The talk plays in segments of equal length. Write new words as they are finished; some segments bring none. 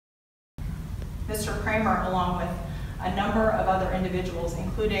Mr. Kramer, along with a number of other individuals,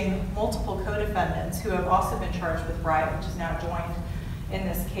 including multiple co-defendants who have also been charged with riot, which is now joined in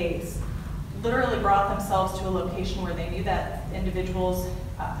this case, literally brought themselves to a location where they knew that individuals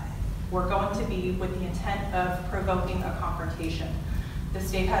were going to be with the intent of provoking a confrontation. The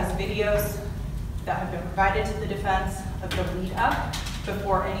state has videos that have been provided to the defense of the lead up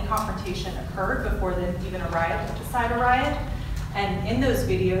before any confrontation occurred, before they even arrived at the site of riot. And in those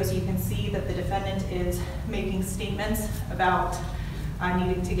videos, you can see that the defendant is making statements about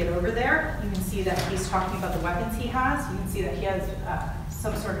needing to get over there. You can see that he's talking about the weapons he has. You can see that he has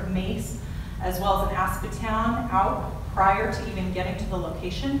some sort of mace, as well as an axe baton out prior to even getting to the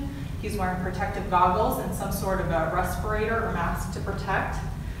location. He's wearing protective goggles and some sort of a respirator or mask to protect.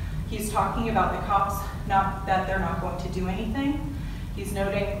 He's talking about the cops, that they're not going to do anything. He's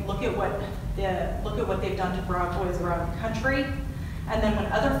noting, look at what they've done to Broad boys around the country. And then when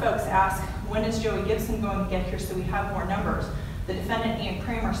other folks ask, when is Joey Gibson going to get here so we have more numbers? The defendant, Ian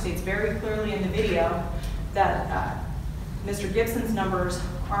Kramer, states very clearly in the video that Mr. Gibson's numbers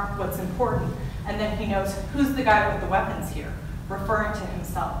aren't what's important. And then he knows who's the guy with the weapons here, referring to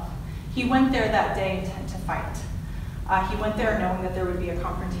himself. He went there that day intent to fight. He went there knowing that there would be a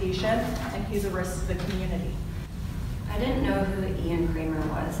confrontation, and he's a risk to the community. I didn't know who Ian Kramer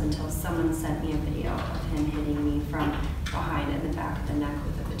was until someone sent me a video of him hitting me from behind in the back of the neck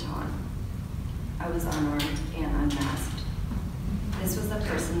with a baton. I was unarmed and unmasked. This was the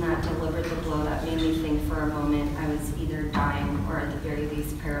person that delivered the blow that made me think for a moment I was either dying or at the very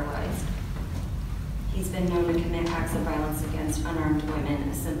least paralyzed. He's been known to commit acts of violence against unarmed women.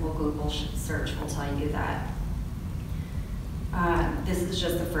 A simple Google search will tell you that. This is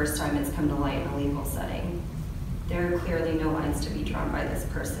just the first time it's come to light in a legal setting. There are clearly no lines to be drawn by this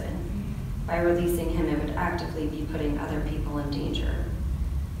person. By releasing him, it would actively be putting other people in danger.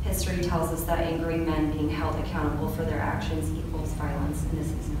 History tells us that angry men being held accountable for their actions equals violence, and this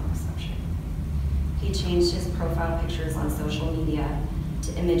is no exception. He changed his profile pictures on social media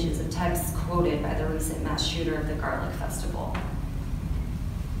to images of texts quoted by the recent mass shooter of the Garlic Festival.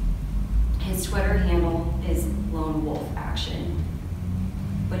 His Twitter handle is Lone Wolf Action,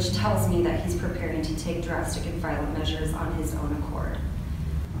 which tells me that he's preparing to take drastic and violent measures on his own accord.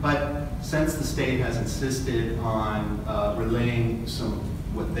 But since the state has insisted on relaying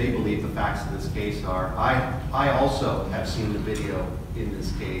what they believe the facts of this case are, I also have seen the video in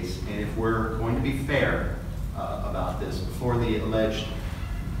this case, and if we're going to be fair about this, before the alleged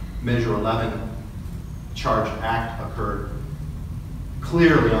Measure 11 charge act occurred,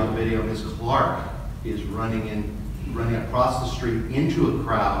 clearly on the video, Ms. Clark is running across the street into a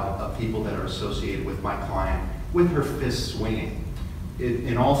crowd of people that are associated with my client with her fists swinging.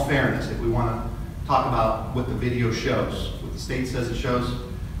 In all fairness, if we want to talk about what the video shows, what the state says it shows,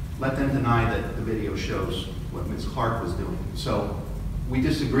 let them deny that the video shows what Ms. Clark was doing. So we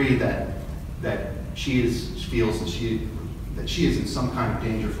disagree that she feels that she is in some kind of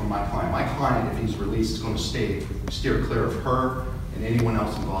danger from my client. My client, if he's released, is going to steer clear of her and anyone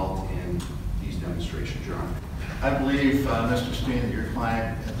else involved in these demonstrations, Your Honor. I believe, Mr. Steen, that your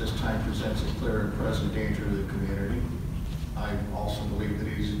client at this time presents a clear and present danger to the community. I also believe that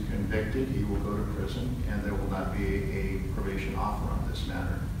he's convicted, he will go to prison, and there will not be a probation offer on this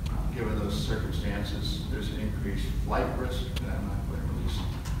matter. Given those circumstances, there's an increased flight risk that I'm not going to release.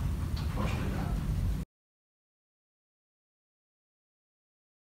 Unfortunately not.